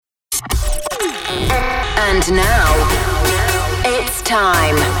And now, it's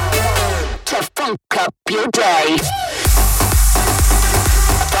time to funk up your day.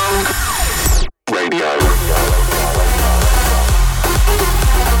 Funk Radio.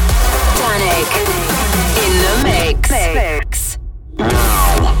 Danik in the mix.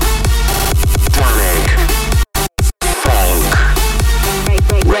 Now, Danik Funk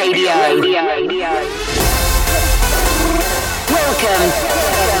Radio. Welcome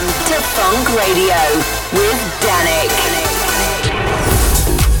to Funk Radio with Danik.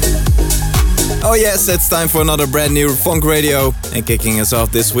 Oh yes, it's time for another brand new Funk Radio. And kicking us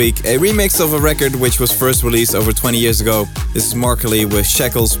off this week, a remix of a record which was first released over 20 years ago. This is Markley with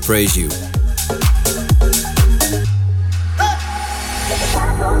Shackles Praise You.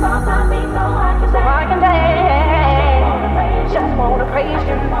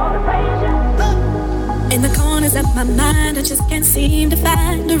 In the corners of my mind, I just can't seem to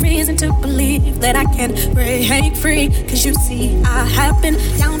find a reason to believe that I can break free. Cause you see, I have been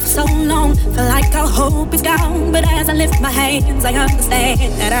down for so long, feel like all hope is gone. But as I lift my hands, I understand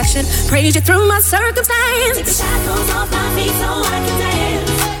that I should praise you through my circumstance. Take the shackles off my feet so I can dance.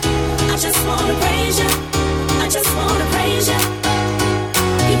 I just wanna praise you, I just wanna praise you.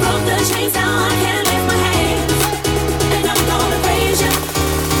 You broke the chains, now I can lift my hands. And I'm gonna praise you,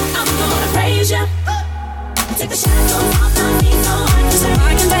 I'm gonna praise you. Take the shackles off my feet so I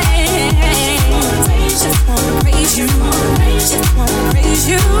can dance. Just wanna praise you, just wanna praise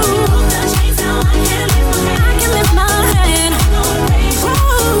you. Broke the chains, now I can lift my hand. I'm gonna praise you,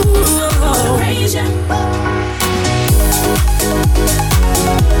 I'm gonna praise you.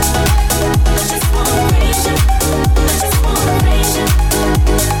 I just wanna praise you, I just wanna praise you.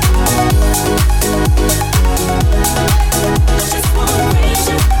 I just wanna praise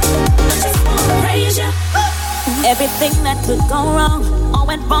you, I just wanna praise you. Everything that could go wrong all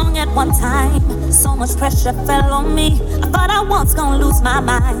went wrong at one time. So much pressure fell on me, I thought I was gonna lose my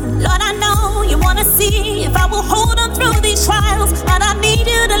mind. Lord, I know you wanna see if I will hold on through these trials, but I need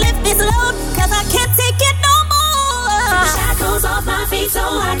you to lift this load, cause I can't take it no more. Take the shackles off my feet so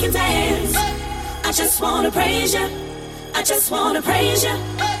I can dance. I just wanna praise you, I just wanna praise you.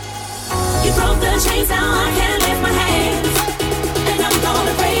 You broke the chains, now I can lift my hands. And I'm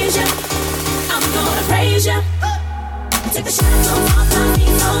gonna praise you, I'm gonna praise you. Take the shackles off my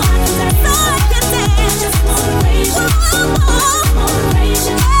feet so I can dance. So I can dance. I just wanna praise you, I just wanna praise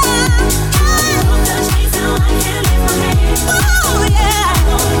you. You broke the chains, now I can lift my hands. Oh yeah, I'm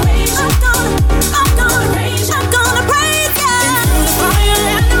gonna praise you, I'm gonna praise you, I'm gonna praise you. Through the fire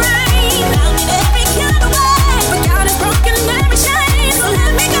and the rain, down in every kind of way, but God has broken every chain, so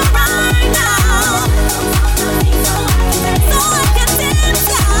let me go right now. So I can dance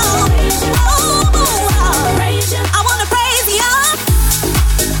now. Oh, praise you. I wanna praise you.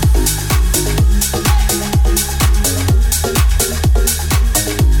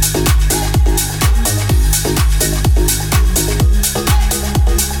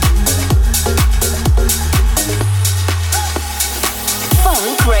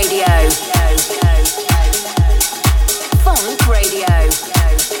 Funk Radio. Funk Radio.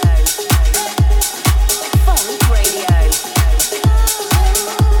 Funk Radio.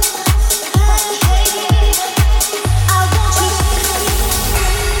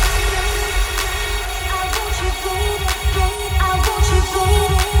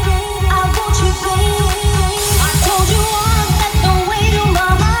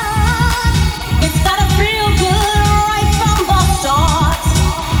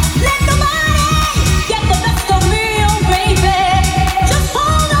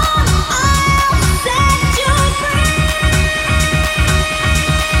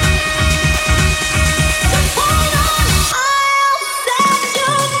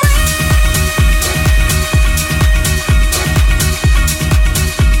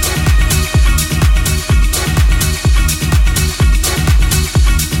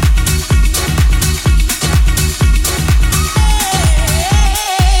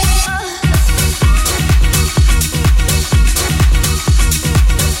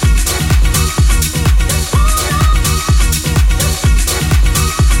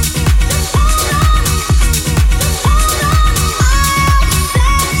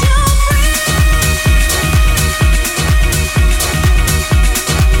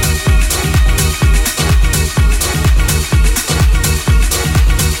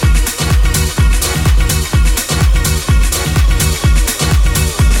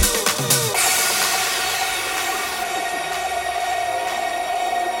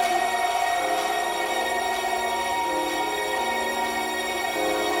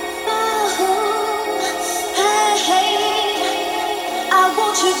 I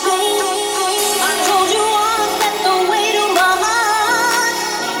want you, baby. I told you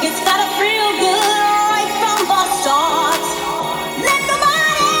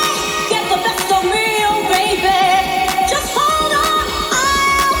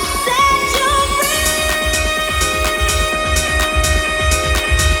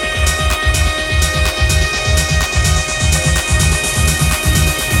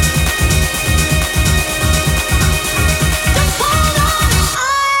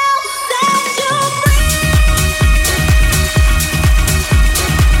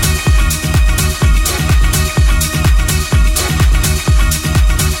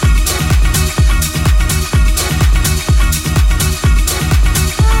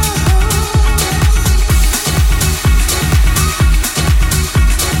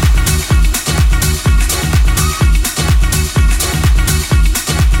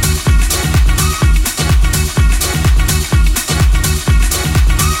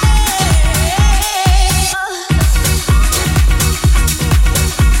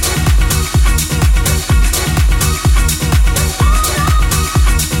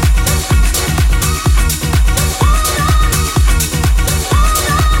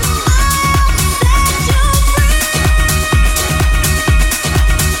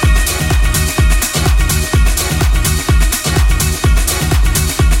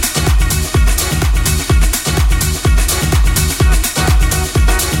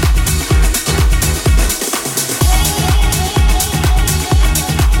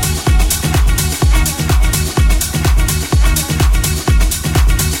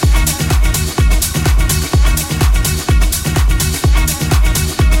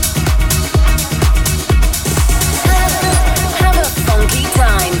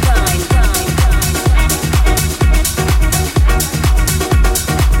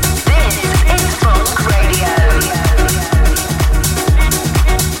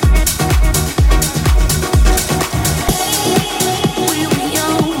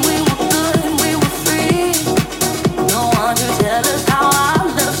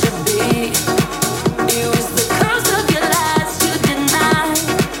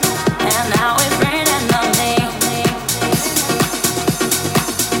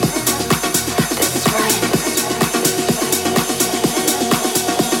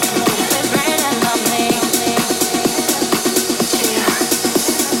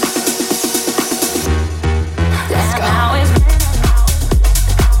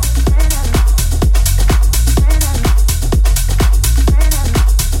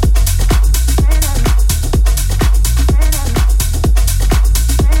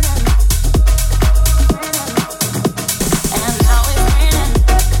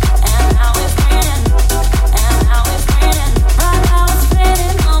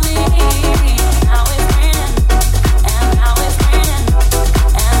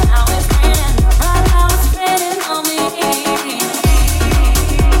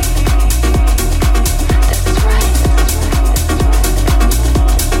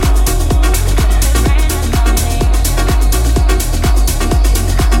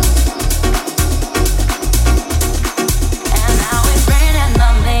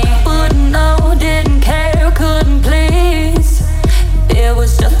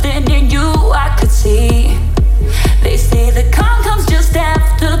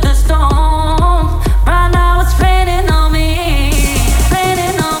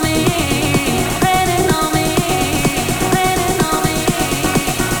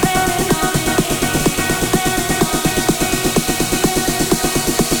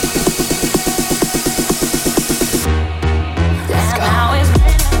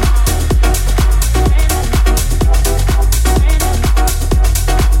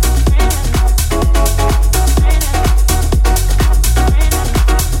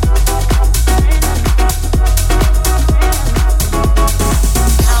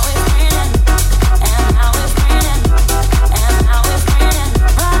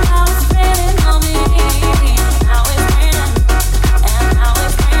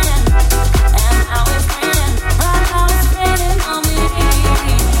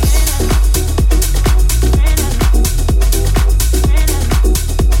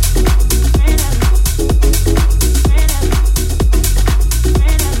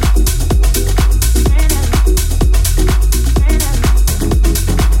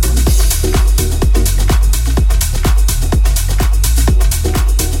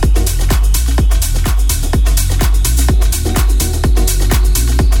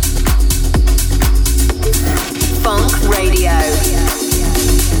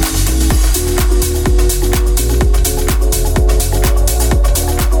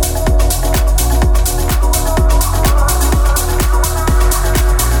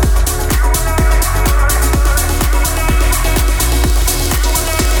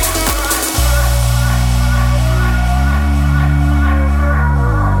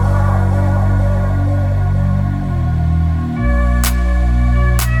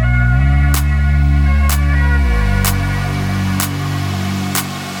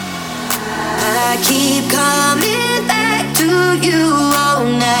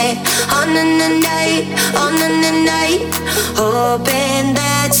Hoping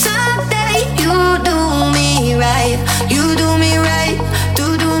that someday you do me right. You do me right.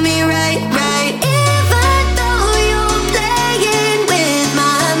 Do me right, right. Even though you're playing with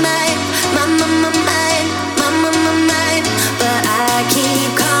my mind, my mind, my mind. But I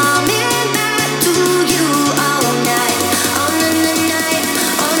keep coming back to you all night, on the night,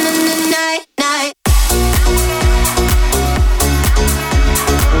 on the night, night.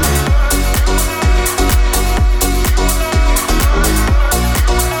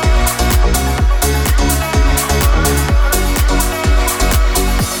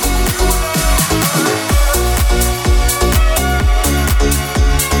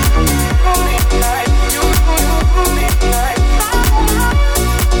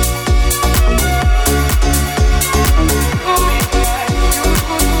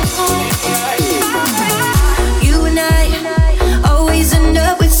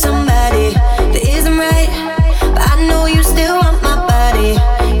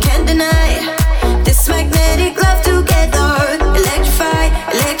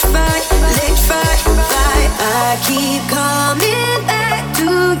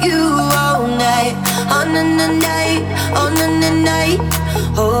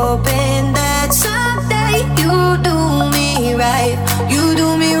 Hoping that someday you do me right. You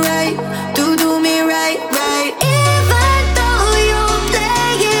do me right. Do me right, right. Even though you're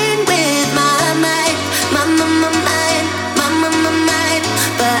playing with my mind, my mind, my mind.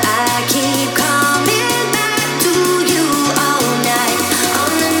 But I keep coming back to you all night,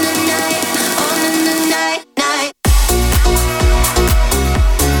 on the night, on the night, night.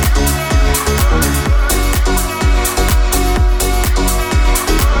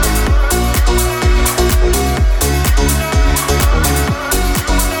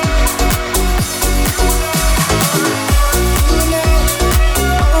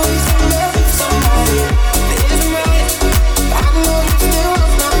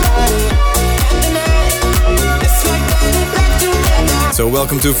 So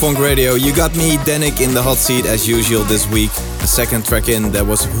welcome to Funk Radio. You got me, Danik, in the hot seat as usual this week. The second track in, that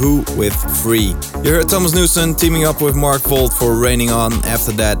was Who with Free. You heard Thomas Newson teaming up with Mark Volt for Raining On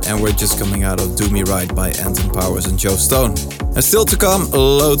after that, and we're just coming out of Do Me Right by Anton Powers and Joe Stone. And still to come,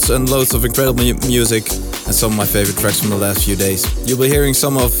 loads and loads of incredible music and some of my favorite tracks from the last few days. You'll be hearing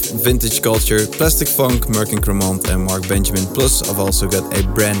some of Vintage Culture, Plastic Funk, Merk and Cremont and Mark Benjamin. Plus, I've also got a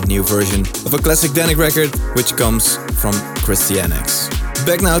brand new version of a classic Danik record, which comes from Christianex.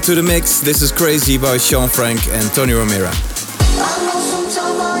 Back now to the mix. This is Crazy by Sean Frank and Tony Romera.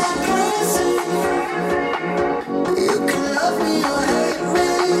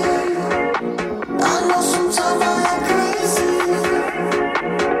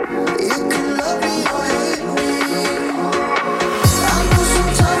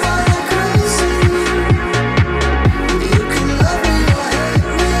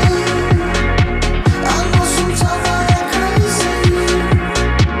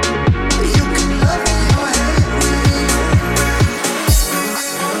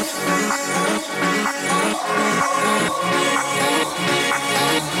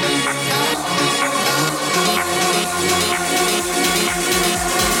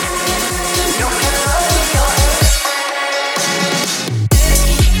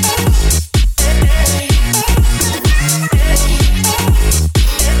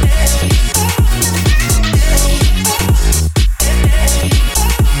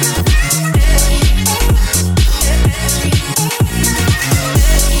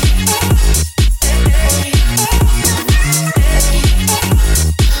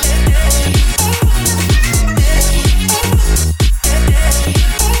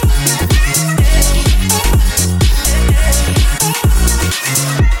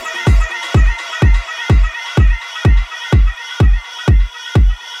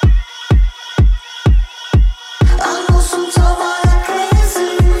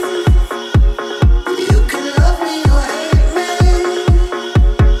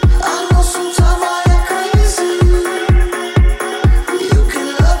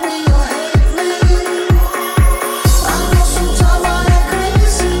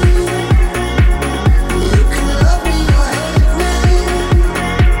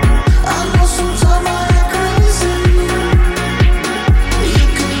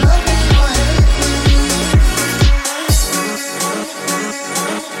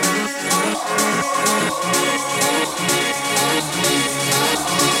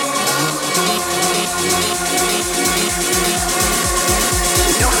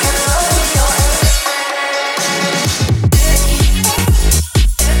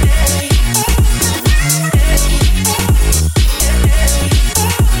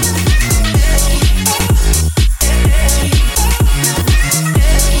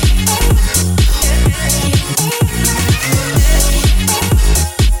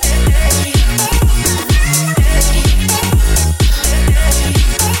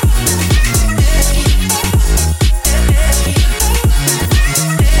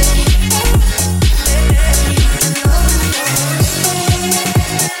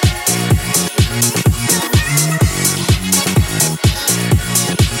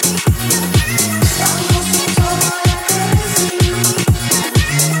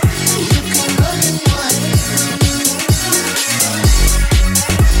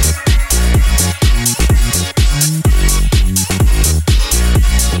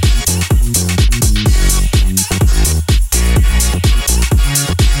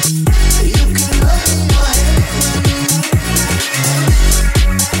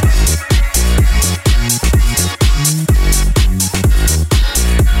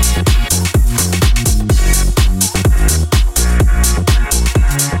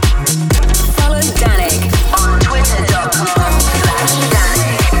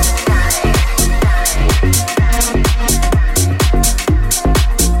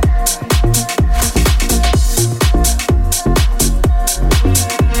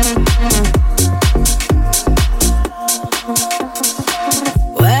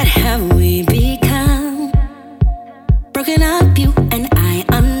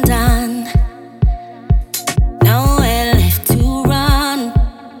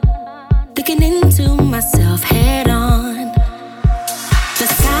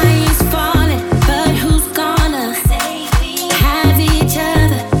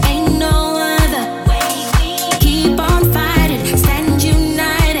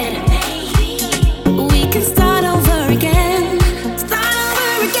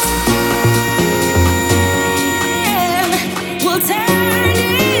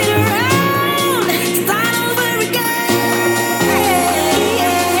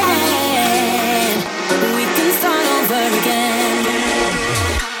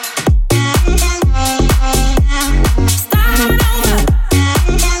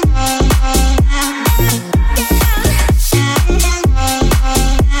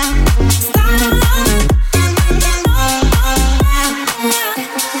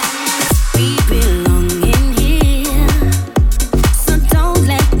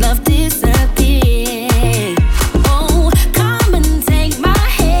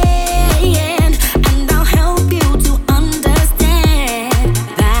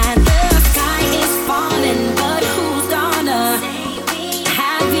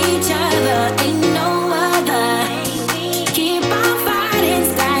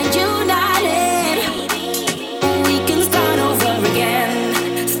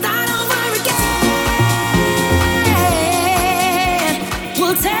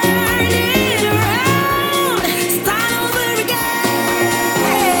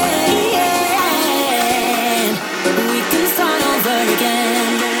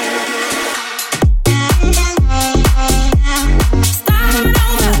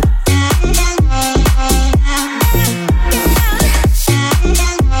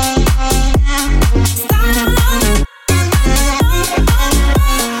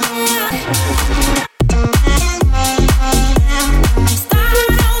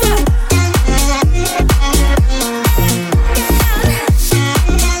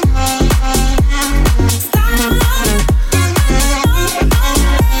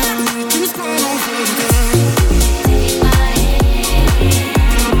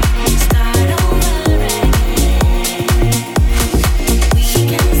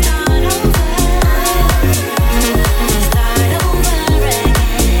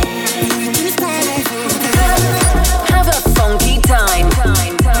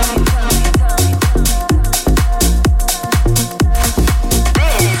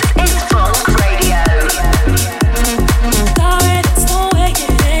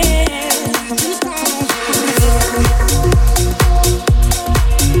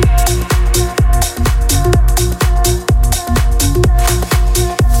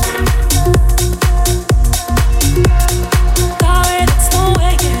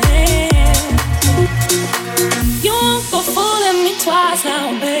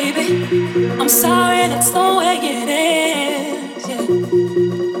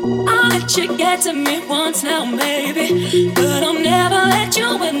 let you get to me once now, baby, but I'll never let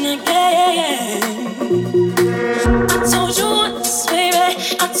you win again. I told you once, baby,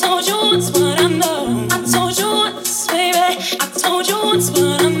 I told you once what I know. I told you once, baby, I told you once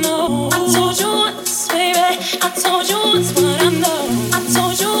what I know. I told you once, baby, I told you once what I know. I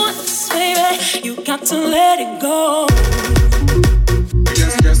told you once, baby, you got to let it go.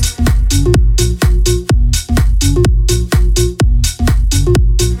 Yes, yes.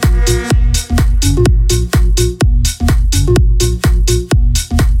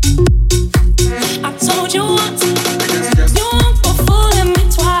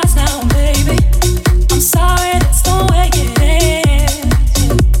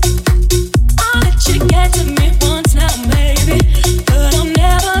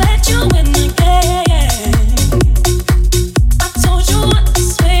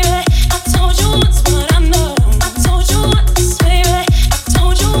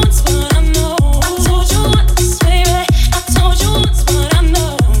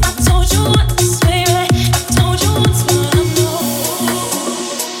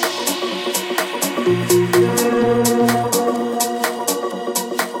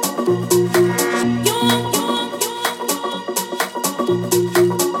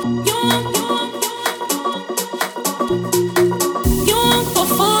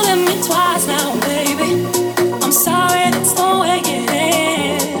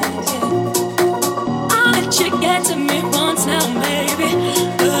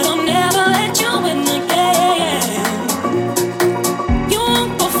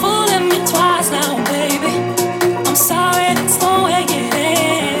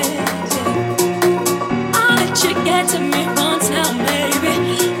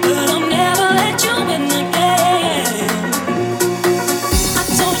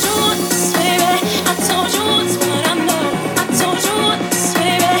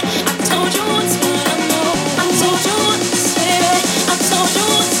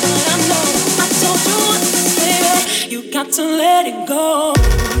 To let it go.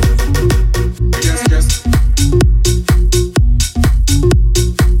 Yes, yes.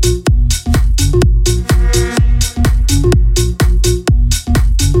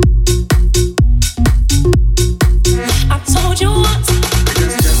 I told you once,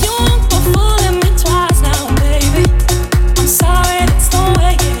 you won't go fooling me twice now, baby. I'm sorry, that's the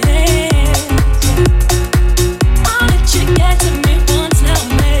way it is. I'll let you get to me once now,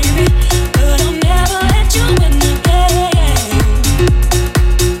 baby, but I'll never let you win again.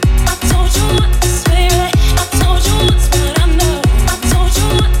 I told you once, baby, I told you once what I know. I told you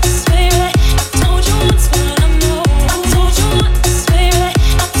once, baby, I told you once what I know. I told you once, baby,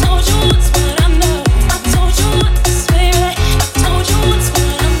 I told you once what I know. I told you once, baby, I told you once what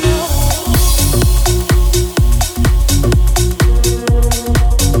I know.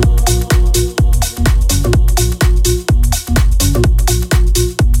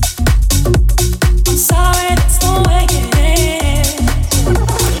 I'm sorry, that's the way it is.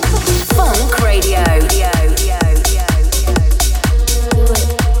 Funk Radio.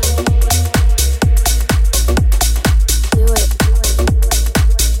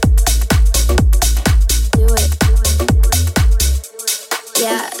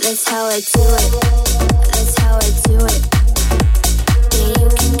 Yeah, that's how I do it. That's how I do it. Yeah, you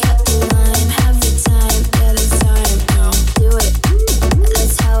can cut the line, have the time. Yeah, that's how I do it.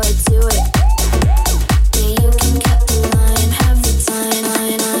 That's how I do it. Yeah, you can cut the line, have the time.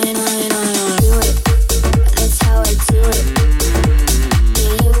 Do it. That's how I do it.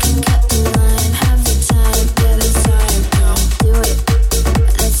 Yeah, you can cut the line, have the time. Yeah, that's how I do it.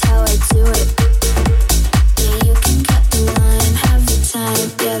 That's how I do it. Yeah, you can cut the line, have the time.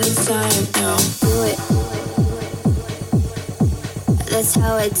 Yeah, that's how I do it. That's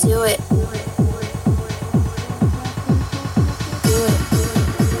how I do it. Do it.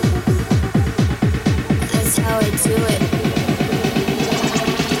 That's how I do it.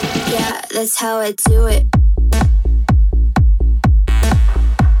 Yeah, that's how I do it.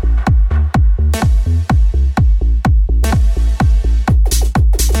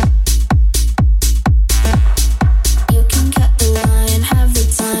 You can cut the line, have the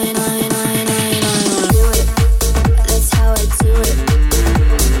time. Do it. That's how I do it.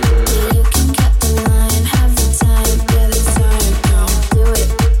 Yeah, you can cut the line, have the time. Yeah, that's how I do it.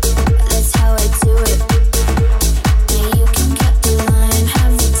 That's how I do it. Yeah, you can cut the line,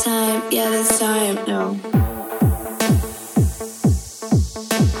 have the time. Yeah, that's how I know.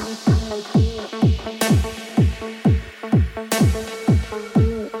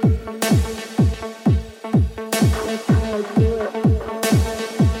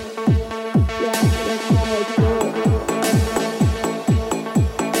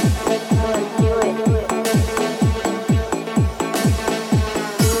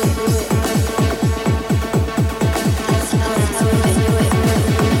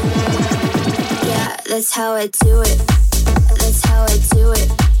 That's how I do it. That's how I do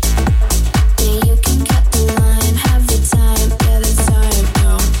it. Yeah, you can cut the line, have the time. Yeah, that's how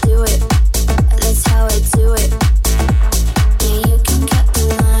I do it. That's how I do it. Yeah, you can cut the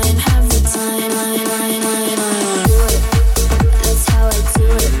line, have the time. Do it. That's how I do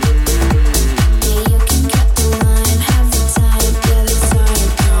it. Yeah, you can cut the line, have the time. Yeah, that's how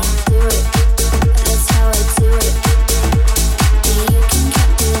I do it. That's how I do it. Yeah, you can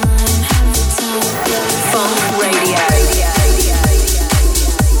cut the line, have the time. Yeah, that's Funk Radio.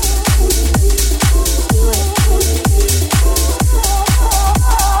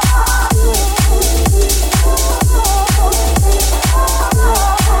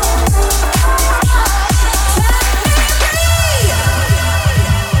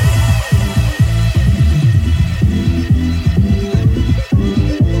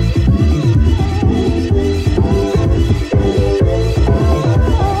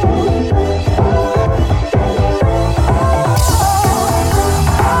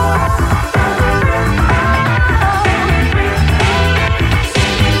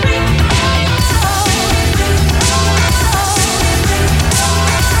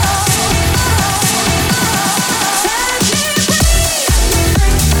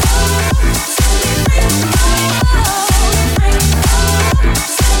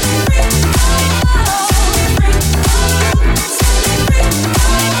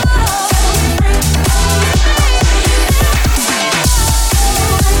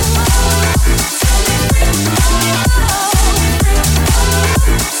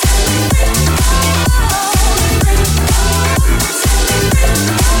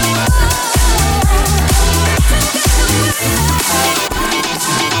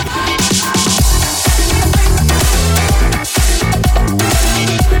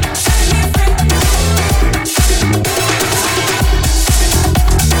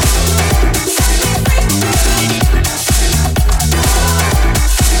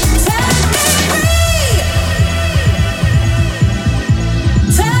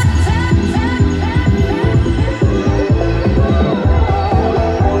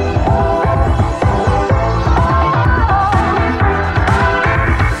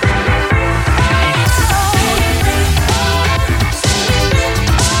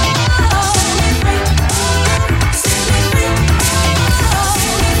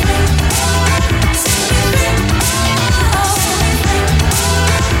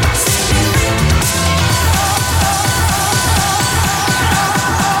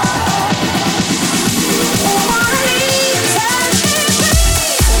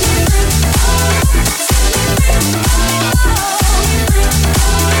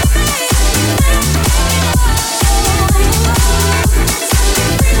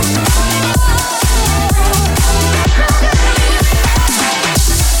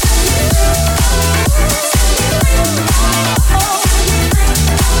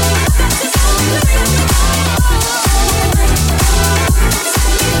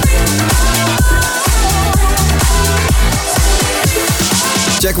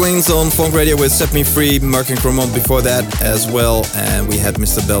 Jack Wings on Funk Radio with Set Me Free, Mark and Cromont before that as well, and we had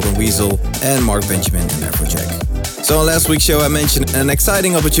Mr. Belden Weasel and Mark Benjamin in Afrojack. So on last week's show I mentioned an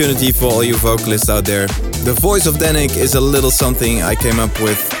exciting opportunity for all you vocalists out there. The voice of Danik is a little something I came up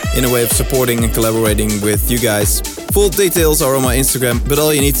with in a way of supporting and collaborating with you guys. Full details are on my Instagram, but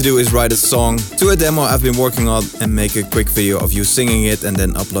all you need to do is write a song to a demo I've been working on and make a quick video of you singing it and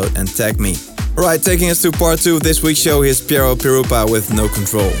then upload and tag me. Alright, taking us to part 2 of this week's show, here's Piero Pirupa with No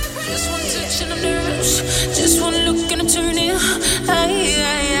Control. Just one touch and I'm nervous. Just one look and I'm turning.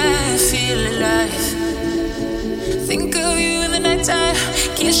 I feel alive. Think of you in the nighttime.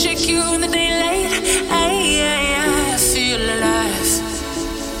 Can't shake you in the daylight. I feel alive.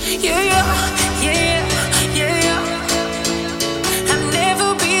 Yeah. I'll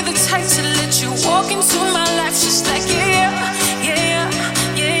never be the type to let you walk into my life just like yeah.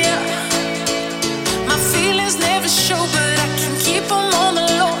 My feelings never show, but I can keep them on the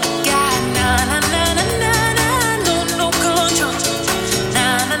low. God, na no control. Na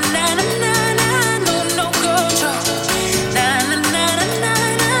no control. Na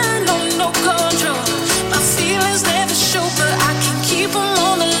no control.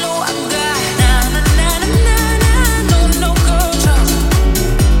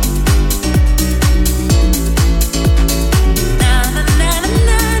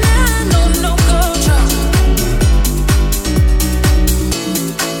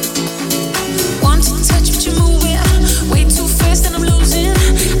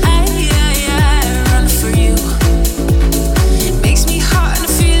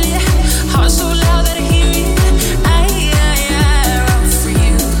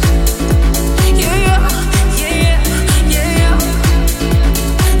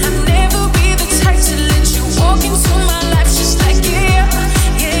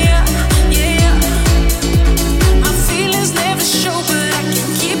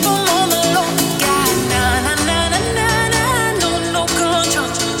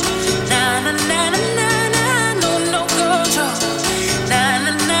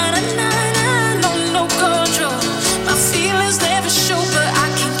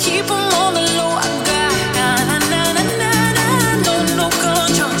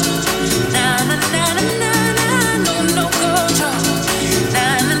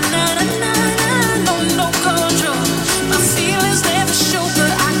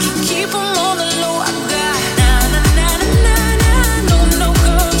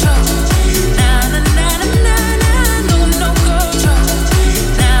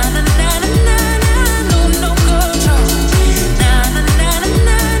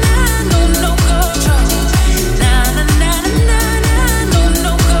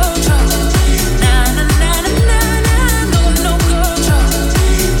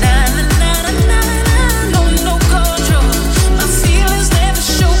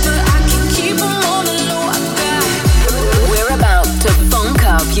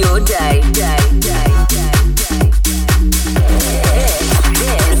 your day.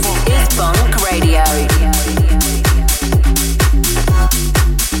 This is Funk Radio.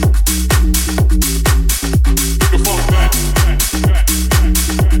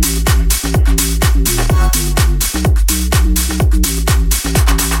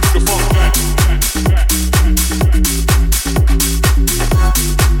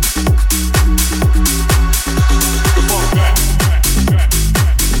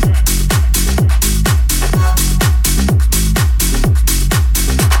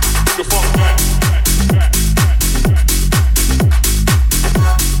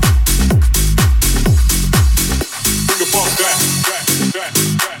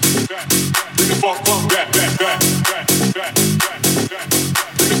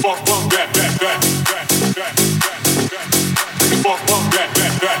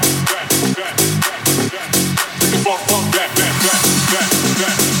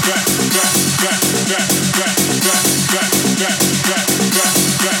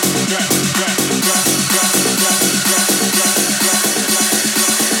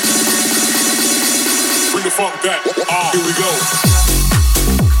 Here we go.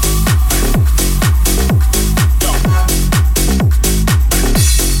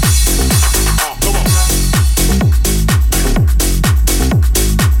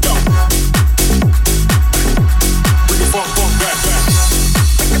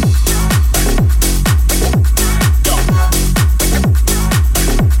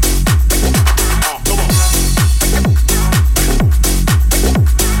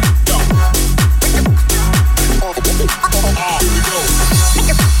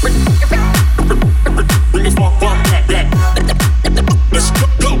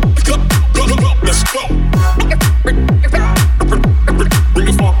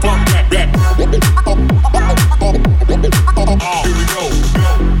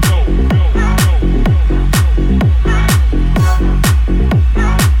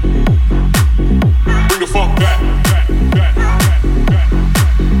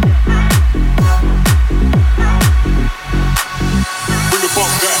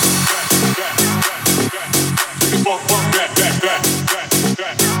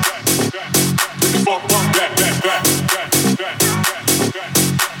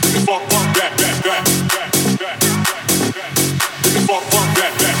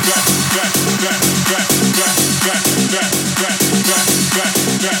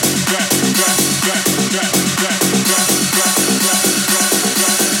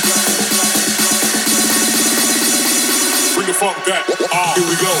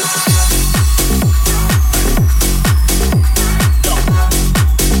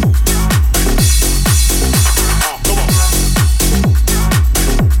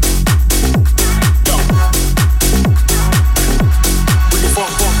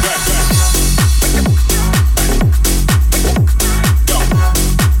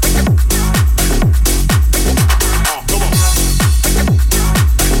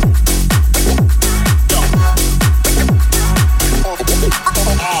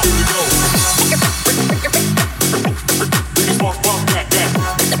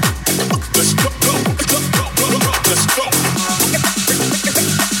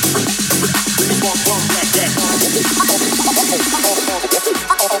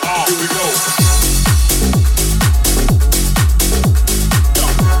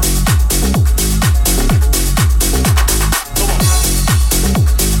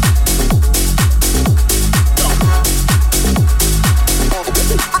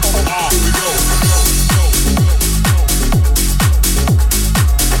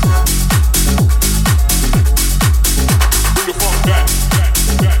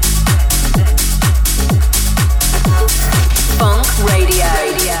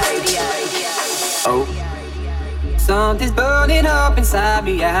 Something's burning up inside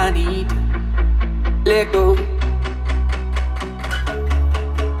me, I need to let go.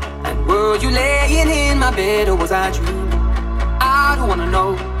 And were you laying in my bed or was I dreaming? I don't wanna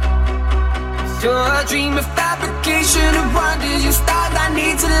know. You're a dream of fabrication of wonders. You stars I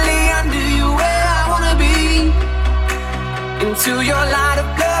need to lay under you where I wanna be. Into your light of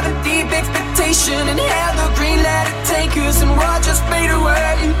love and deep expectation. And the green, let it take us and watch us fade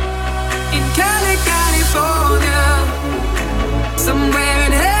away. In California, somewhere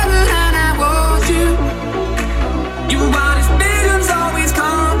in heaven, and I want you. You want his visions always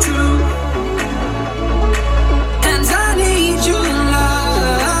come true. And I need your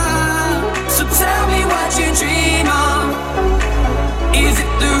love. So tell me what you dream of. Is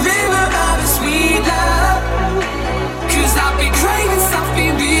it the river of a sweet love? 'Cause I'll be craving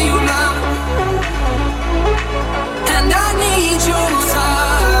something real love. And I need your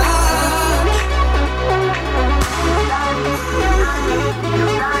love.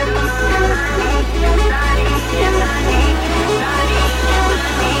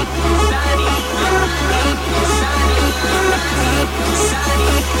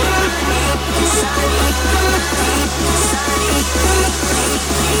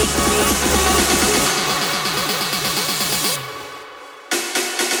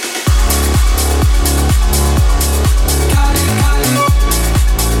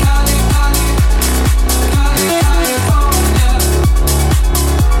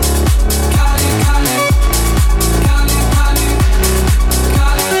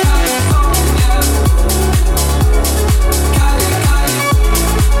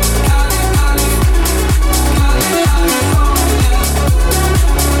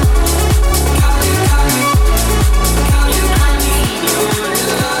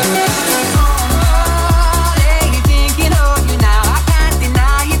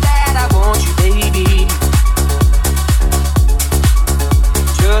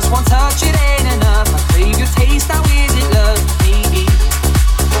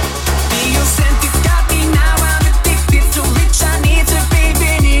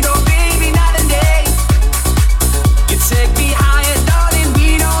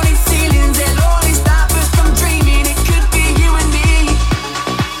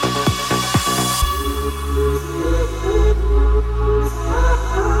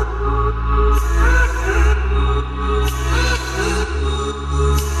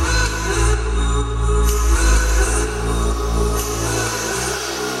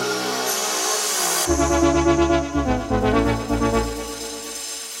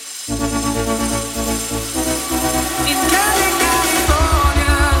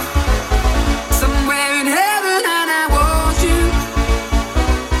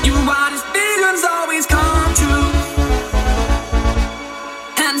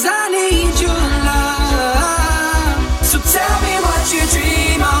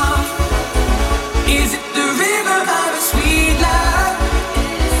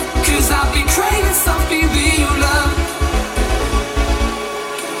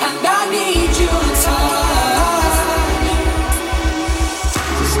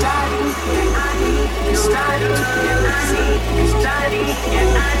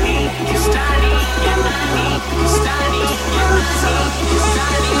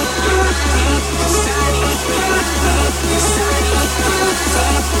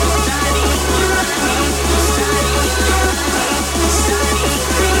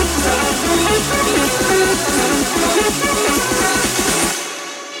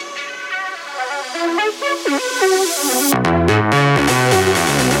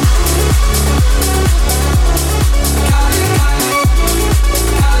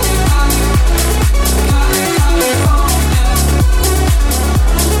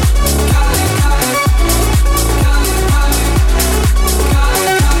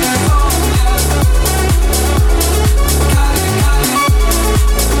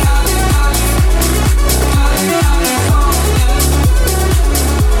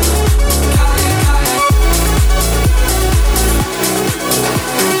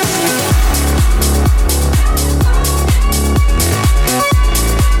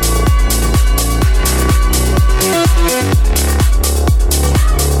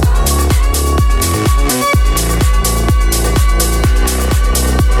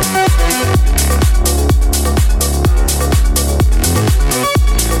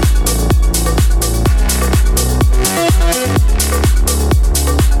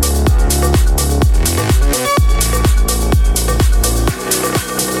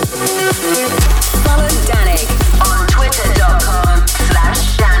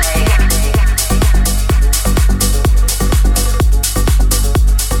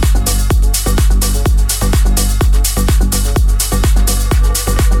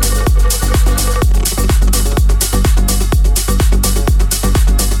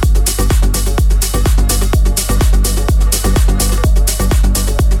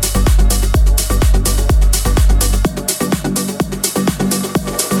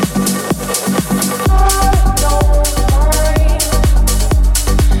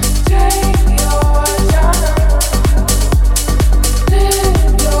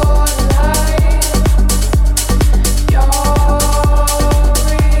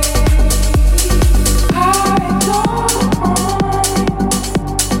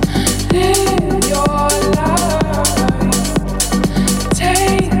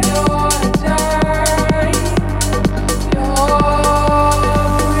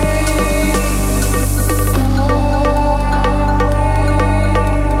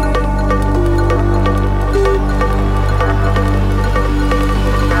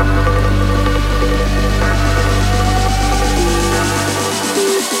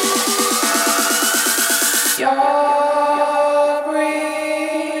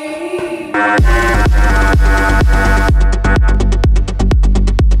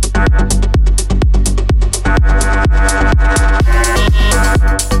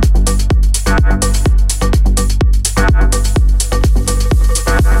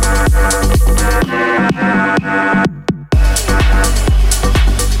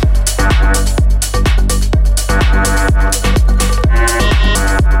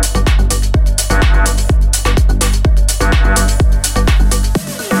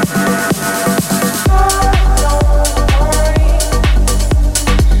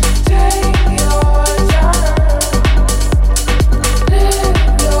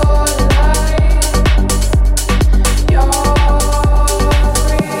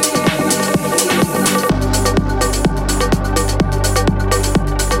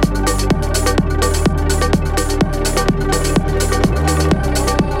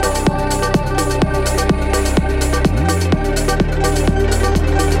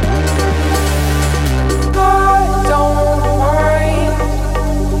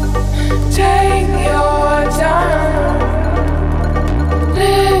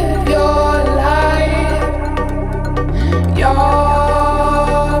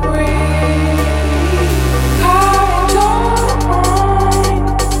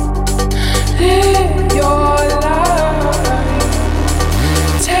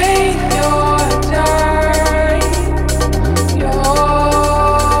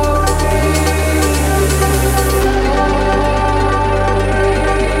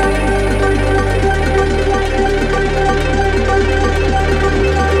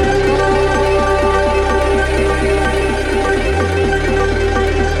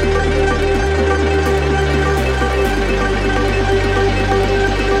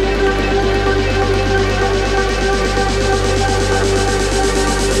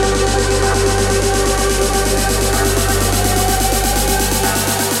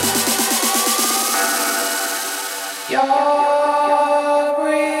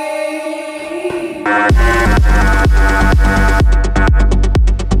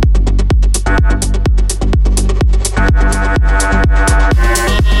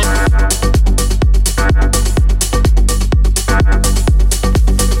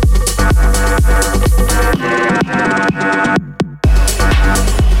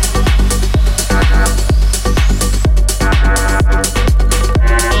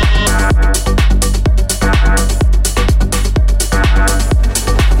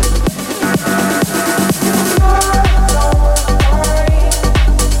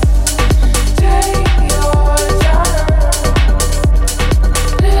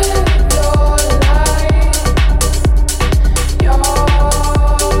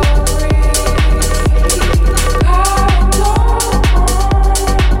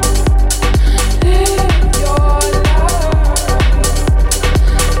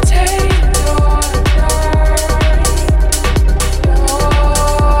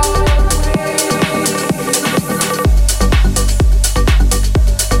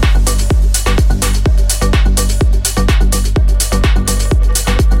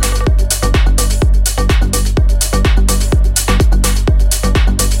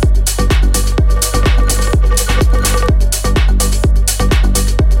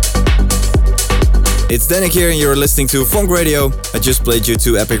 Danik here and you're listening to Funk Radio. I just played you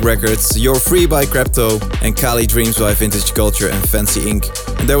two epic records, You're Free by Krepto and Kali Dreams by Vintage Culture and Fancy Inc.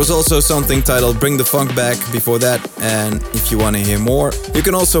 And there was also something titled Bring the Funk Back before that. And if you want to hear more, you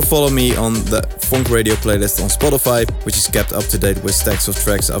can also follow me on the Funk Radio playlist on Spotify, which is kept up to date with stacks of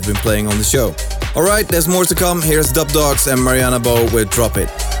tracks I've been playing on the show. Alright, there's more to come. Here's Dub Dogs and Mariana Bo with Drop It.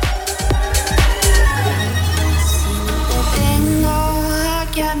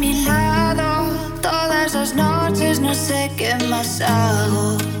 A mi lado, todas las noches no sé qué más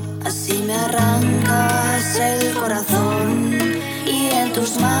hago. Así me arrancas el corazón y en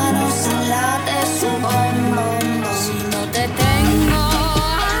tus manos late su bombón. Si no te tengo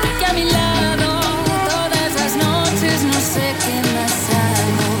aquí a mi lado, todas las noches no sé qué más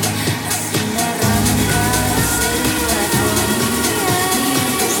hago. Así me arrancas el corazón y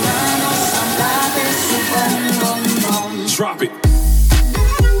en tus manos late su bombón. Drop it.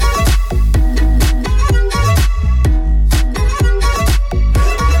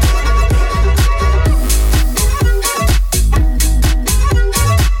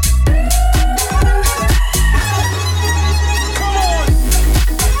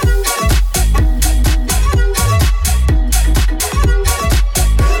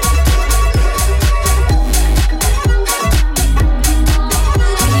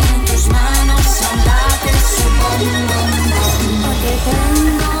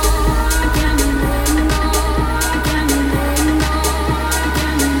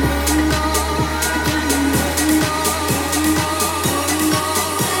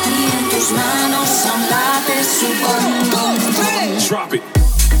 Drop it.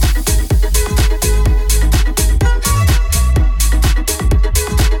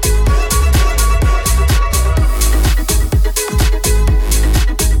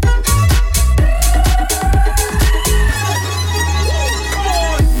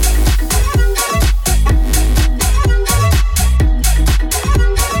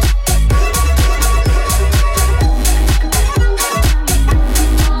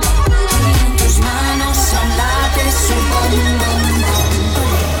 En tus manos son lates su bombón.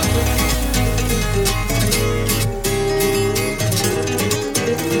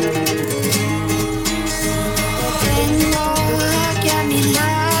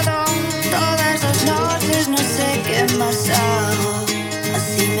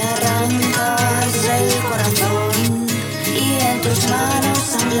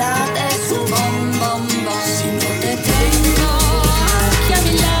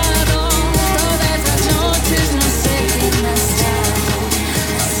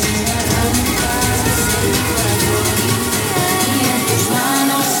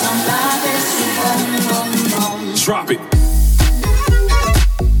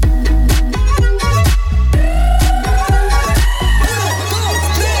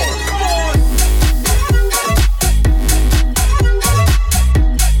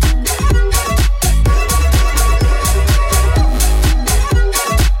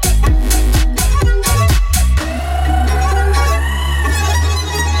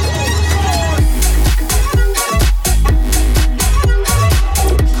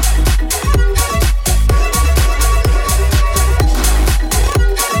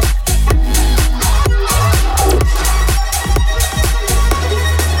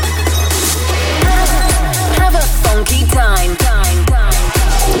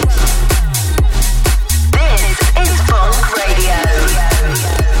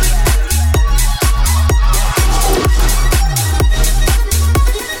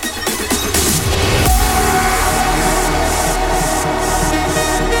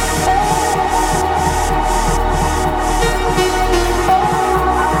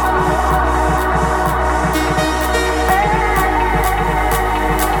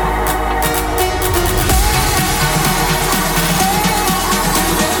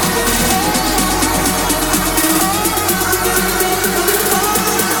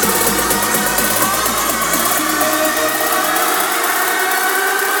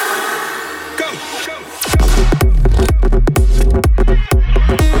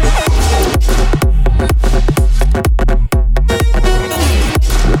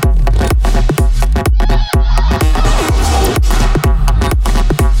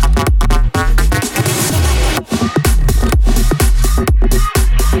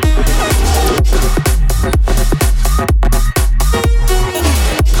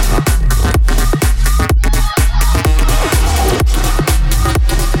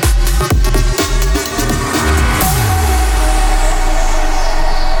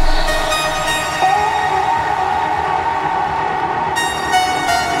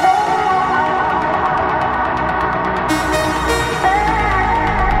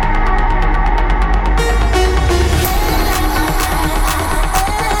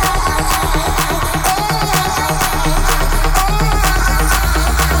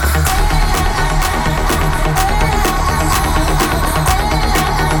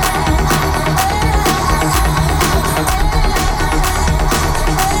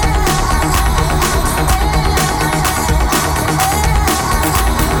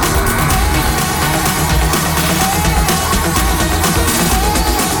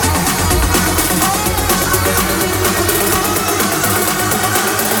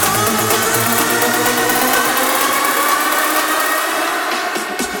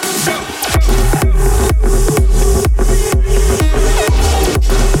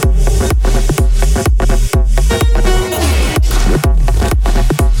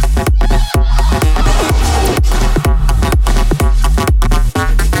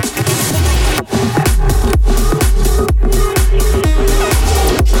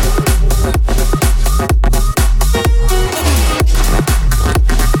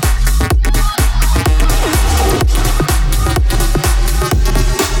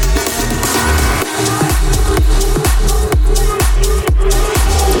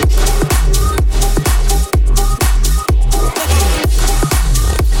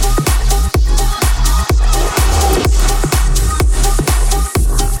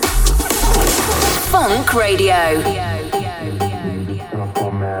 Funk Radio.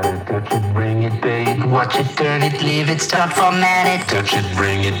 Touch it, bring it, pay it, watch it, turn it, leave it, start, format it. Touch it,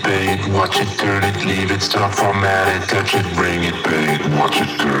 bring it, pay it, watch it, turn it, leave it, start, format it. Touch it, bring it, pay it, watch it,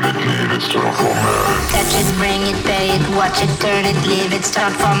 turn it, leave it, start, format it. Touch it, bring it, pay it, watch it, turn it, leave it,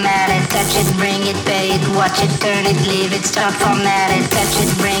 start, format it. Touch it, bring it, pay it, watch it, turn it, leave it, start, format it. Touch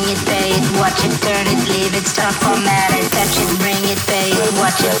it, bring it, pay it, watch it, turn it, leave it, start, format it. Touch it, bring it, pay it,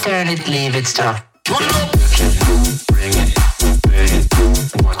 watch it, turn it, leave it, start. Touch it, bring it, pay it,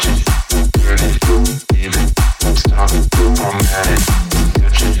 watch it, turn it, leave it, stop, format it.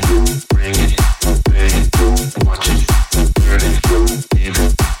 Touch it, bring it, pay it, watch it, turn it, leave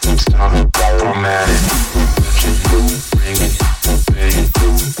it, stop, format it. Touch it, bring it, pay it,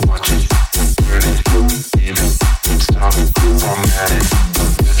 watch it, turn it, leave it, stop, format it.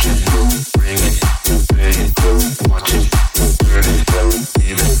 Touch it, bring it, pay it, watch it, turn it,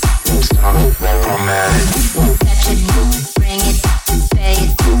 leave it, stop, format it. Touch it, bring it, pay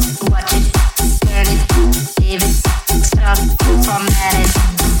it, watch it, turn it, leave it, stop, format it.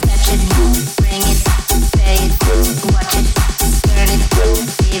 Touch it, bring it, pay it, watch it, turn it,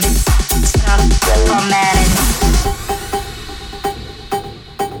 leave it, stop, format it.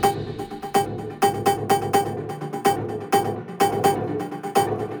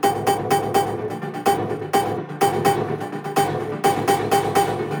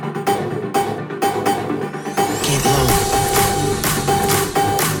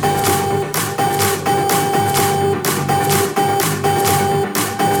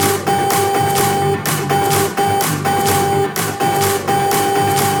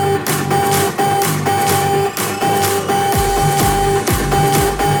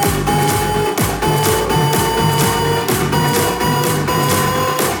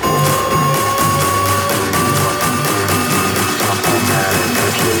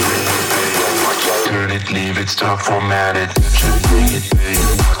 Leave it, stop, format it. Touch it, bring it, pay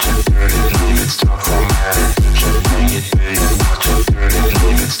it, watch it, turn it, leave it, stop, format it. Touch it, bring it, pay it, watch it, turn it,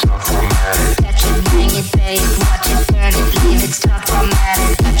 leave it, stop, format it. Touch it, bring it, pay it, watch it, turn it, leave it, stop, format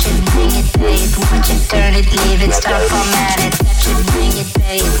it. Touch it, bring it, pay it, watch it, turn it, leave it, stop, format it. Touch it, bring it,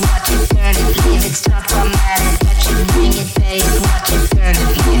 pay it, watch it, turn it, leave it, stop, format it. Touch it, bring it, pay it, watch it, turn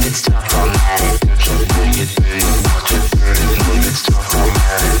it, leave it, stop, format it. Touch it, bring it, pay it, watch it, turn it, leave it, stop, format it. Touch it, bring it, pay it, watch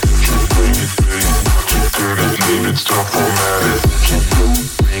it, turn it, leave it, stop, format it. Touch it,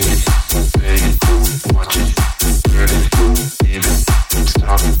 bring it, pay it, watch it, turn it, leave it,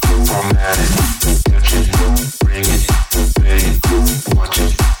 stop, format it. Touch it, bring it, pay it, watch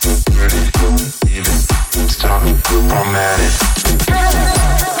it, turn it, leave it, stop, format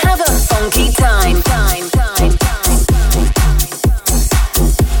it.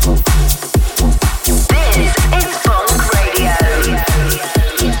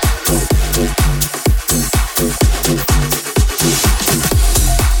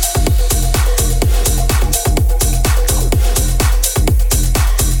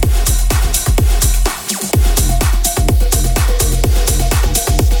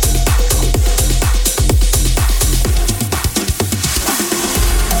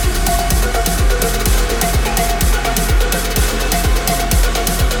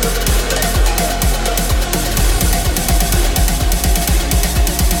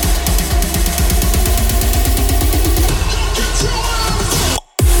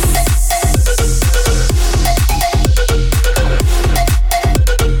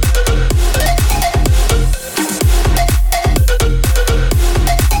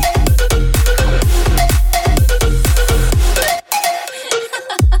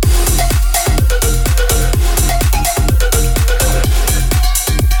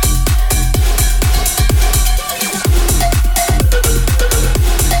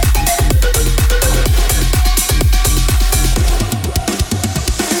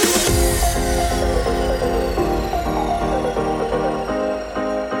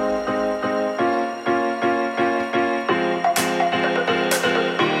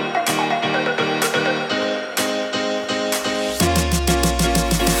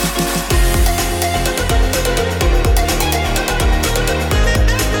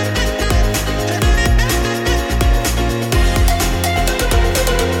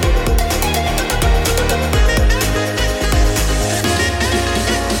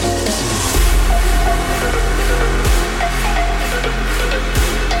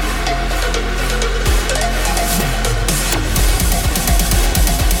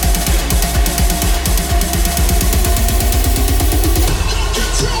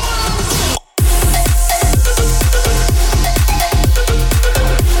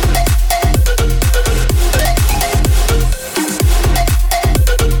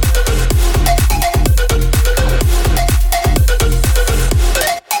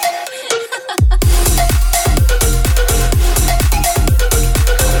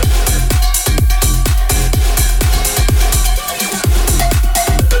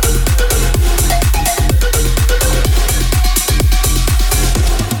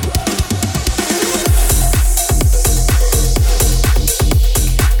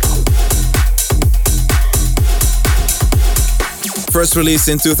 First released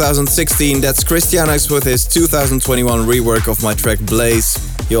in 2016, that's Christian X with his 2021 rework of my track Blaze.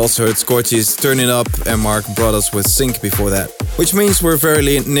 You also heard Scorchy's Turn It Up, and Mark brought us with Sync before that. Which means we're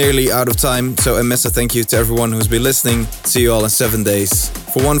very nearly out of time, so a massive thank you to everyone who's been listening. See you all in 7 days.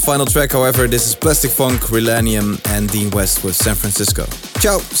 For one final track, however, this is Plastic Funk, Relanium and Dean West with San Francisco.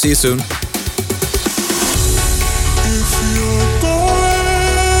 Ciao, see you soon.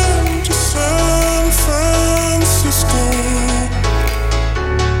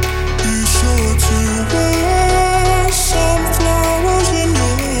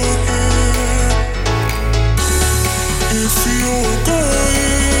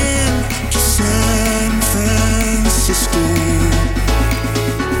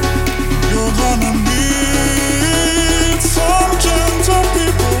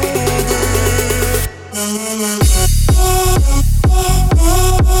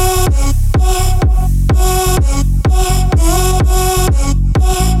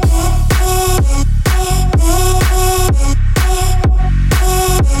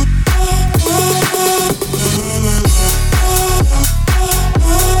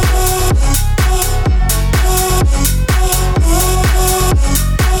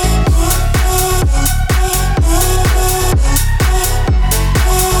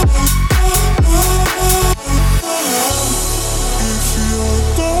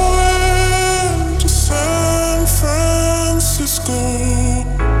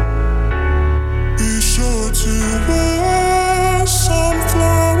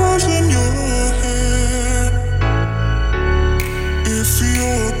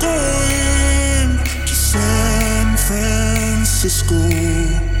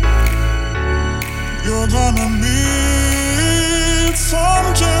 You're gonna meet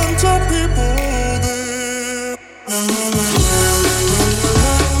some gentle people there.